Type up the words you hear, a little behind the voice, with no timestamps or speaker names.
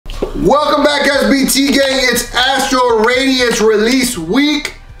Welcome back, SBT gang. It's Astral Radiance release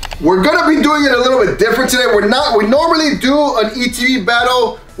week. We're gonna be doing it a little bit different today. We normally do an ETB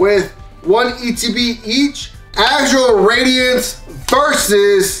battle with one ETB each. Astral Radiance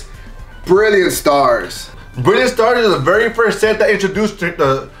versus Brilliant Stars. Brilliant Stars is the very first set that introduced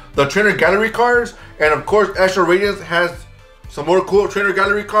the trainer gallery cards, and of course Astral Radiance has some more cool trainer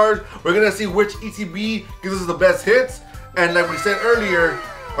gallery cards. We're gonna see which ETB gives us the best hits, and like we said earlier,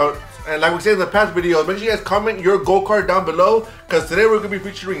 and like we said in the past video, make sure you guys comment your gold card down below, because today we're gonna be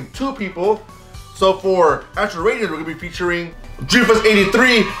featuring two people. So for Astral Radiance, we're gonna be featuring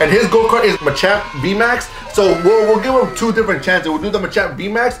Drifus83, and his gold card is Machamp VMAX. So we'll give him two different chances. We'll do the Machamp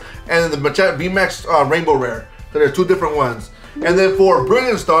VMAX and the Machamp VMAX Rainbow Rare. So there's two different ones. And then for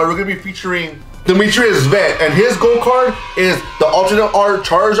Brilliant Star, we're gonna be featuring Demetrius Vet, and his gold card is the alternate art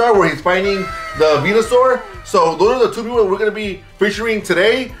Charizard, where he's fighting the Venusaur. So those are the two people we're gonna be featuring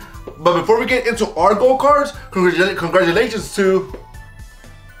today. But before we get into our gold cards, congratulations to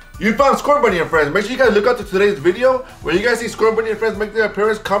you found Score Bunny and Friends. Make sure you guys look out to today's video where you guys see Score Bunny and Friends make their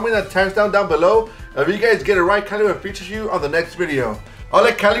appearance. Comment that timestamp down below. If you guys get it right, Callie will feature you on the next video. I'll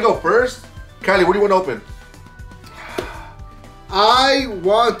let Callie go first. Callie, what do you want to open? I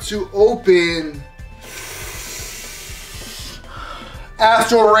want to open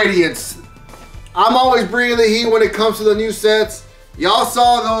Astral Radiance. I'm always bringing the heat when it comes to the new sets. Y'all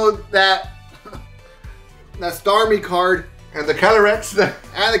saw though that Starmie card. And the Calyrex.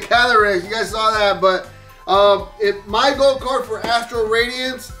 And the Calyrex, you guys saw that, but if my gold card for Astral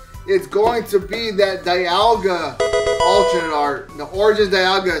Radiance, it's going to be that Dialga alternate art. The Origins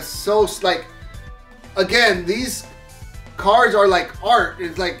Dialga is so, like, again, these cards are like art.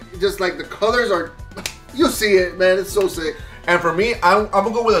 It's like, just like the colors are, you'll see it, man, it's so sick. And for me, I'm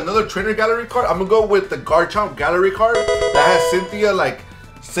gonna go with another trainer gallery card. I'm gonna go with the Garchomp gallery card that has Cynthia like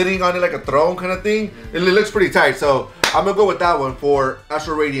sitting on it like a throne kind of thing. It looks pretty tight, so I'm gonna go with that one for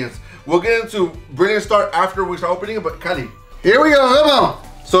Astral Radiance. We'll get into Brilliant Star after we start opening it, but Callie, here we go, come on.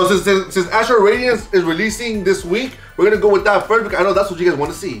 So since Astral Radiance is releasing this week, we're gonna go with that first because I know that's what you guys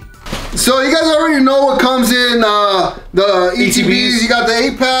want to see. So you guys already know what comes in the ETBs. You got the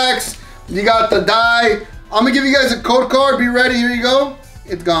 8-packs, you got the die. I'm gonna give you guys a code card. Be ready. Here you go.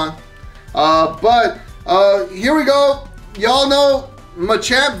 It's gone. But here we go. Y'all know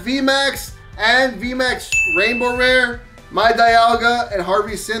Machamp VMAX and VMAX Rainbow Rare, my Dialga and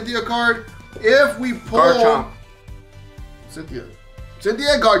Harvey's Cynthia card. If we pull Garchomp. Cynthia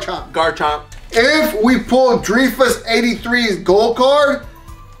Garchomp. Garchomp. If we pull Drifus83's gold card,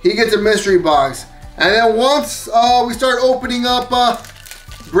 he gets a mystery box. And then once we start opening up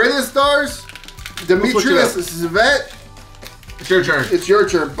Brilliant Stars, Demetrius, this is a vet. It's your turn. It's your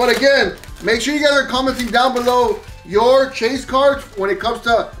turn. But again, make sure you guys are commenting down below your chase cards when it comes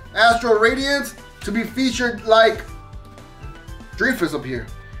to Astral Radiance to be featured like Drifus up here.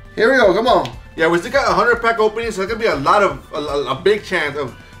 Here we go, come on. Yeah, we still got 100 pack openings, so it's gonna be a big chance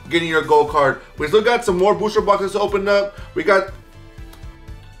of getting your gold card. We still got some more booster boxes to open up. We got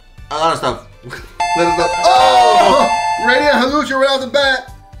a lot of stuff. Oh! Radiant Halucha right off the bat.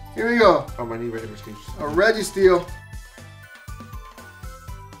 Here we go. Oh, my knee ready for Steve. A Registeel.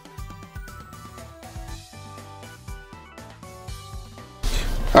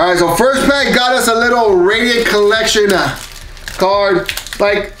 Alright, so first pack got us a little Radiant Collection card.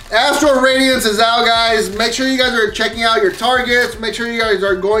 Like, Astral Radiance is out, guys. Make sure you guys are checking out your targets. Make sure you guys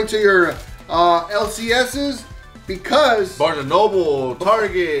are going to your LCSs, because Barnes & Noble,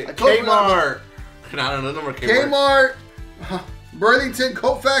 Target, Kmart. I don't know, no more Kmart, Burlington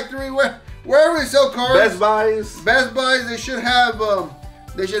Coat Factory, wherever they sell cards. Best Buys, they should have them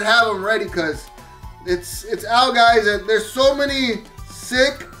ready, because it's out, guys, and there's so many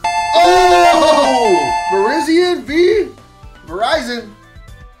sick. Verizon.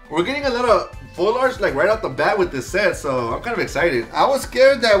 We're getting a lot of full arts like right off the bat with this set, so I'm kind of excited. I was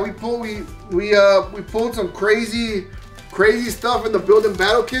scared that we pulled some crazy stuff in the building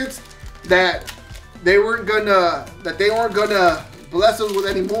battle kits that they weren't gonna bless us with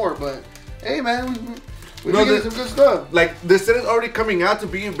anymore. But hey, man, we getting some good stuff. Like, this set is already coming out to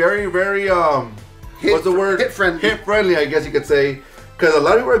be very what's the word? Hit friendly, I guess you could say. Because a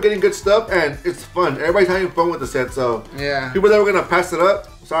lot of people are getting good stuff and it's fun. Everybody's having fun with the set, so yeah. People that were gonna pass it up,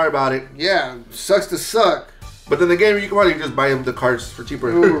 sorry about it. Yeah, sucks to suck. But then again, you can probably just buy them the cards for cheaper.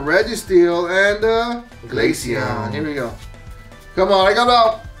 Ooh, Registeel and Glaceon. Here we go. Come on, I got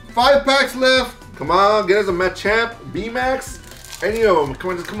about 5 packs left. Come on, get us a Machamp VMAX. Any of them.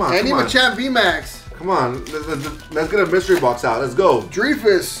 Come on, just come on. Any Machamp VMAX. Come on, let's get a mystery box out. Let's go.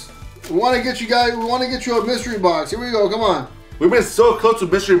 Drifus. We want to get you a mystery box. Here we go. Come on. We've been so close to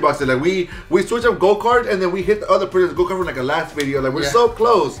mystery boxes. Like we switch up gold cards and then we hit the other person's gold card from like a last video. Like we're so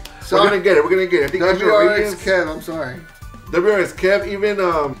close. So we're gonna get it. We're gonna get it. I think WRX Kev. I'm sorry. WRX Kev.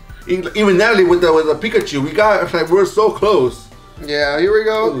 Even Natalie with the Pikachu. We got like we're so close. Yeah. Here we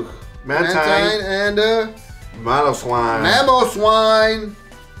go. Ooh, Mantine and Mamoswine. Mamoswine.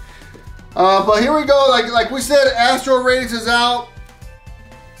 But here we go. Like we said, Astral Radiance is out.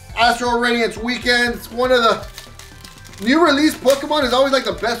 Astral Radiance weekend. It's one of the new release Pokemon is always like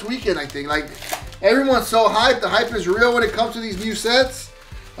the best weekend, I think. Like everyone's so hyped. The hype is real when it comes to these new sets.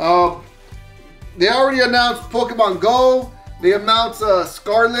 They already announced Pokemon Go. They announced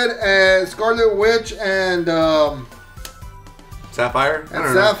Scarlet Witch and Sapphire.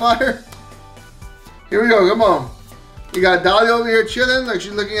 Sapphire. Here we go. Come on. You got Dolly over here chilling, like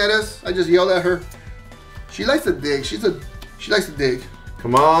she's looking at us. I just yelled at her. She likes to dig. She likes to dig.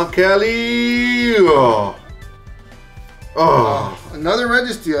 Come on, Kelly. Another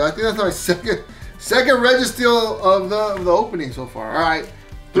Registeel. I think that's my second Registeel of the opening so far. All right,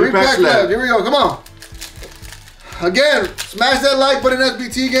 3 packs left. Here we go. Come on. Again, smash that like button,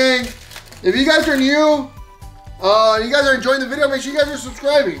 SBT gang. If you guys are new, you guys are enjoying the video, make sure you guys are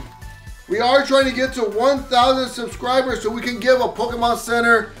subscribing. We are trying to get to 1,000 subscribers so we can give a Pokemon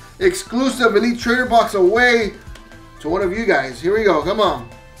Center exclusive Elite Trainer Box away to one of you guys. Here we go. Come on.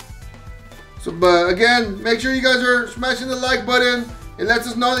 So, but again, make sure you guys are smashing the like button. It lets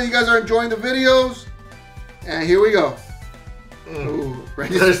us know that you guys are enjoying the videos. And here we go. Ooh,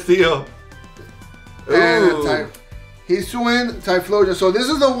 Registeel. And Hisuian Typhlosion. So this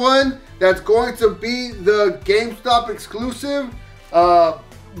is the one that's going to be the GameStop exclusive.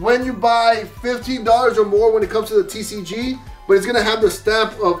 When you buy $15 or more when it comes to the TCG, but it's gonna have the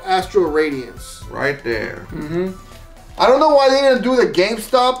stamp of Astral Radiance. Right there. I don't know why they didn't do the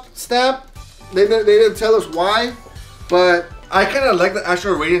GameStop stamp. They didn't tell us why, but I kind of like the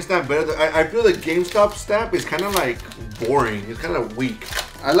Astral Radiance stamp better. I feel the GameStop stamp is kind of like boring. It's kind of weak.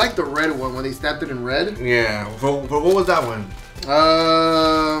 I like the red one when they stamped it in red. Yeah. For what was that one?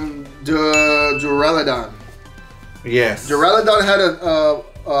 Duraludon. Yes. Duraludon had a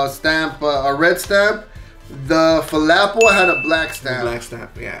stamp, a red stamp. The Falapel had a black stamp. Black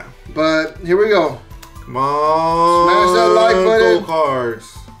stamp, yeah. But here we go. Come on. Smash that like button. Gold cards.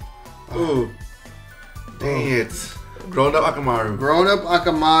 Ooh. Dang it. Grown up Akamaru. Grown up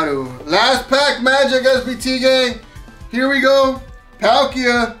Akamaru. Last pack magic, SBT gang. Here we go.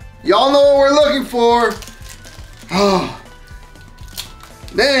 Palkia. Y'all know what we're looking for. Oh.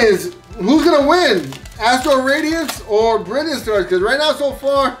 Who's gonna win? Astral Radiance or Brilliant Stars? Because right now, so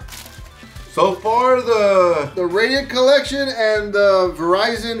far the Radiant Collection and the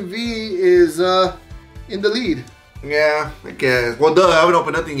Verizon V is in the lead. Yeah, I guess. Well, I haven't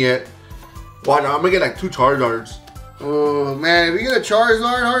opened nothing yet. Watch, I'm gonna get like 2 Charizards. Oh man, if you get a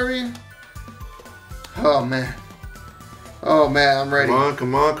Charizard, Harvey. Oh man. Oh man, I'm ready.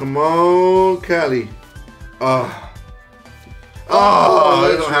 Come on, Callie. I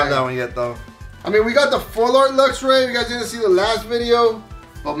don't have that one yet though. I mean, we got the full art Luxray. You guys didn't see the last video.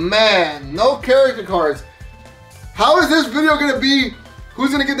 But man, no character cards. How is this video gonna be? Who's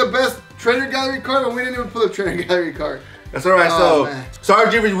gonna get the best trainer gallery card? But we didn't even pull a trainer gallery card. That's alright. Sorry,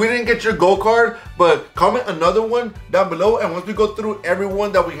 Jimmy, we didn't get your gold card, but comment another one down below. And once we go through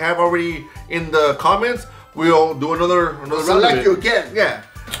everyone that we have already in the comments, we'll do another select you again. Yeah.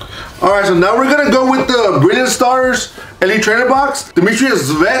 Alright, so now we're gonna go with the Brilliant Stars Elite Trainer Box. Demetrius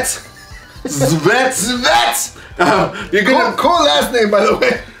Zvet. You're gonna cool last name, by the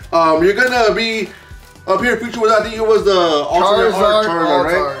way. You're gonna be up here featured with, I think it was the Charizard Charizard,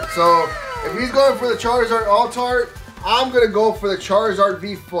 right? So if he's going for the Charizard alt art, I'm gonna go for the Charizard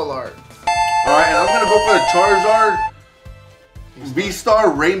V full art. Alright, and I'm gonna go for the Charizard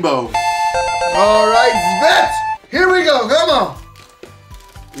V-Star Rainbow. Alright, Zvet! Here we go, come on!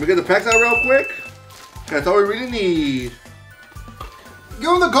 Let me get the packs out real quick. That's all we really need.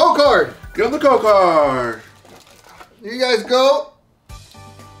 Give him the gold card. Give him the gold card. You guys go.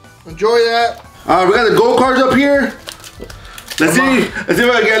 Enjoy that. Alright, we got the gold cards up here. Let's see if I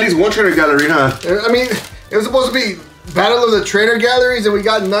can get at least one trainer gallery, huh? I mean, it was supposed to be Battle of the Trainer Galleries, and we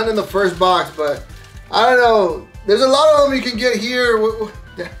got none in the first box, but I don't know. There's a lot of them you can get here.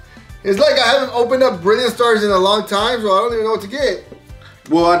 It's like I haven't opened up Brilliant Stars in a long time, so I don't even know what to get.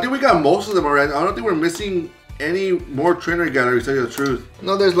 Well, I think we got most of them already. I don't think we're missing any more trainer galleries, to tell you the truth.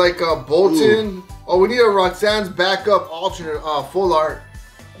 No, there's like a Bolton. Ooh. Oh, we need a Roxanne's backup alternate full art.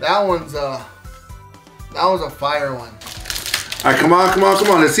 That one's a fire one. Alright, come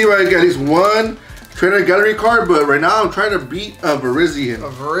on. Let's see if I can get at least one trainer gallery card, but right now I'm trying to beat a Virizion. A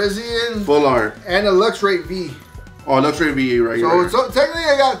Virizion. Full art. And a Luxray V. Oh, luxury VA, right? So technically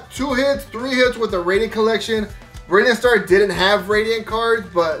I got 2 hits, 3 hits with the Radiant collection. Brilliant Star didn't have Radiant cards,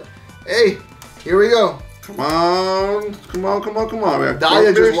 but hey, here we go. Come on.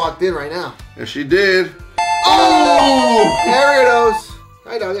 Dahlia just walked in right now. Yes, she did. Oh! There it goes.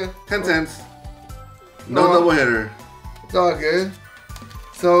 Hi, Dahlia. 10 cents. No double hitter. It's all good.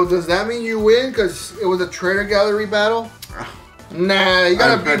 So does that mean you win because it was a trainer gallery battle? Nah, you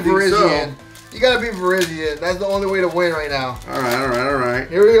gotta beat Virizion. You gotta beat Virizion. That's the only way to win right now. Alright.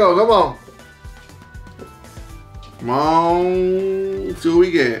 Here we go. Come on. Come on. Let's see what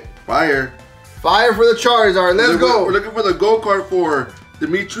we get. Fire. Fire for the Charizard. Let's go. We're looking for the gold card for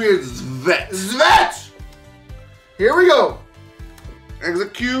Demetrius Zvet. Here we go.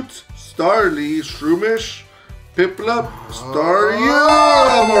 Execute. Starly. Shroomish. Piplup. Staryu.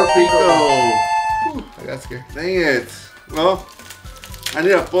 Morpeko. I got scared. Dang it. Well, I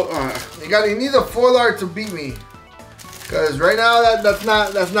need a full. He needs a full art to beat me. Cause right now that's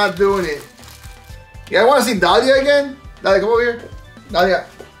not doing it. Yeah, I want to see Dahlia again. Dahlia, come over here. Dahlia.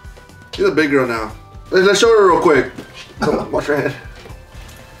 She's a big girl now. Let's show her real quick. Come on, wash your head.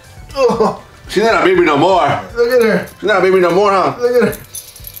 Oh, she's not a baby no more. Look at her. She's not a baby no more, huh? Look at her.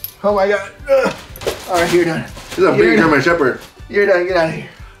 Oh my God. All right, you're done. She's a big German Shepherd. You're done. Get out of here.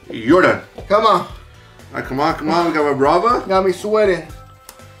 You're done. Come on. All right, come on. We got my Brava. Got me sweating.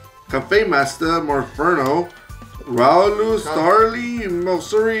 Cafe Master, Morferno, Raulu, Starly,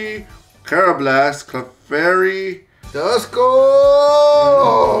 Mosuri, Carablast, Clefairy, Dusko,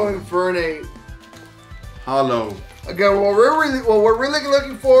 Infernape. Hollow. Again, what we're really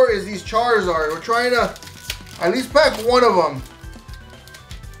looking for is these Charizard. We're trying to at least pack one of them.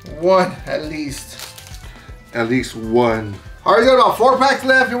 One at least. At least one. All right, we got about 4 packs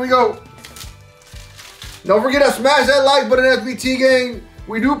left. Here we go. Don't forget to smash that like button, SBT gang.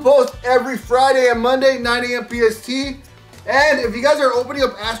 We do post every Friday and Monday, 9 a.m. PST. And if you guys are opening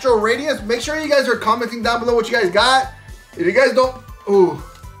up Astral Radiance, make sure you guys are commenting down below what you guys got. If you guys don't, ooh,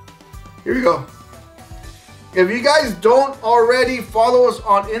 here we go. If you guys don't already follow us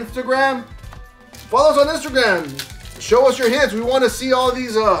on Instagram, follow us on Instagram. Show us your hits. We want to see all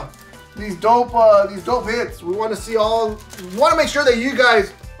these dope hits. We want to see all. We want to make sure that you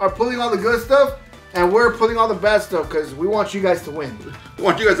guys are pulling all the good stuff. And we're putting all the bad stuff because we want you guys to win. We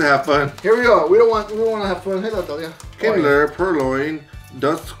want you guys to have fun. Here we go. We don't want to have fun. Hey, Dahlia. Kindler, Purloin,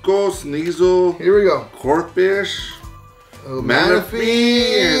 Dusko, Sneasel. Here we go. Corphish,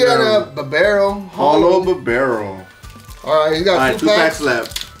 Manaphy, and a Babero. Hollow Babero. All right, he's got 2 packs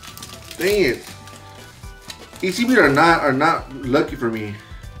left. Dang it. ETBs are not lucky for me.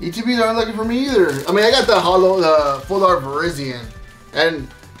 ETBs aren't lucky for me either. I mean, I got the full art Virizion, and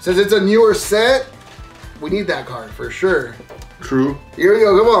since it's a newer set, we need that card for sure. True. Here we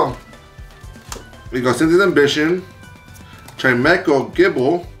go. Come on. We got Cynthia's Ambition, Chimecho,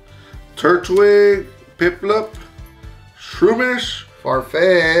 Gibble, Turtwig, Piplup, Shroomish,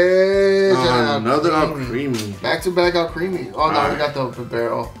 Farfetch, and another Alcremie. Back to back Alcremie. Oh no, we got the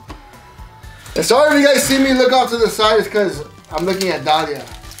barrel. And sorry if you guys see me look off to the side, it's because I'm looking at Dahlia.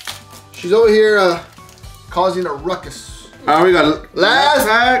 She's over here causing a ruckus. Alright, we got last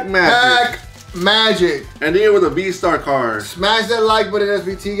pack magic. Ending it with a V-Star card. Smash that like button,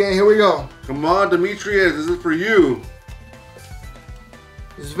 SBT gang. Here we go. Come on, Demetrius. This is for you.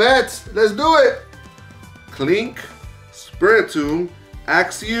 Zvets, let's do it. Clink, Spiritomb,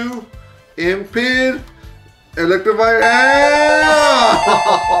 Axew, Impid, Electivire. Ah!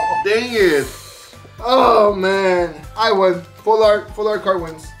 Dang it. Oh man. I won. Full art card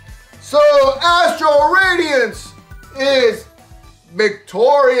wins. So Astral Radiance is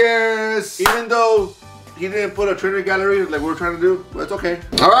victorious. Even though he didn't put a trainer gallery like we were trying to do, but it's okay.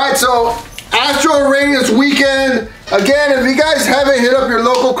 All right, so Astral Radiance weekend. Again, if you guys haven't hit up your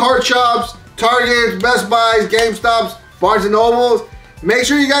local card shops, Targets, Best Buys, GameStops, Barnes & Nobles, make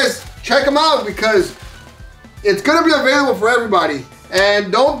sure you guys check them out because it's gonna be available for everybody.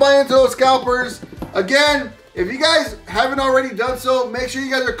 And don't buy into those scalpers. Again, if you guys haven't already done so, make sure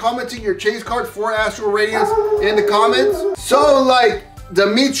you guys are commenting your chase card for Astral Radiance in the comments. So like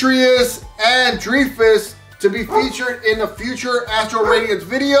Demetrius and Dreyfus to be featured in a future Astral Radiance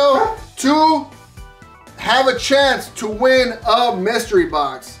video to have a chance to win a mystery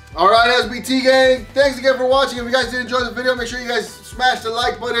box. All right, SBT gang, thanks again for watching. If you guys did enjoy the video, make sure you guys smash the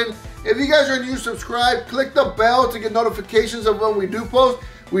like button. If you guys are new, subscribe, click the bell to get notifications of when we do post.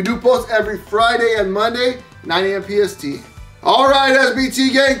 We do post every Friday and Monday, 9 a.m. PST. All right,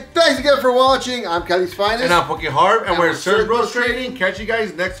 SBT gang, thanks again for watching. I'm Cali's Finest. And I'm Pokeharp, and we're Surge Bros Trading. Catch you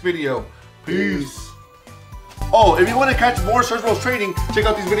guys next video. Peace. Oh, if you want to catch more Surge Bros Trading, check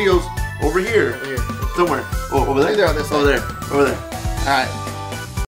out these videos over here. Somewhere. Oh, over there? Right there on this side. Over there. Over there. All right.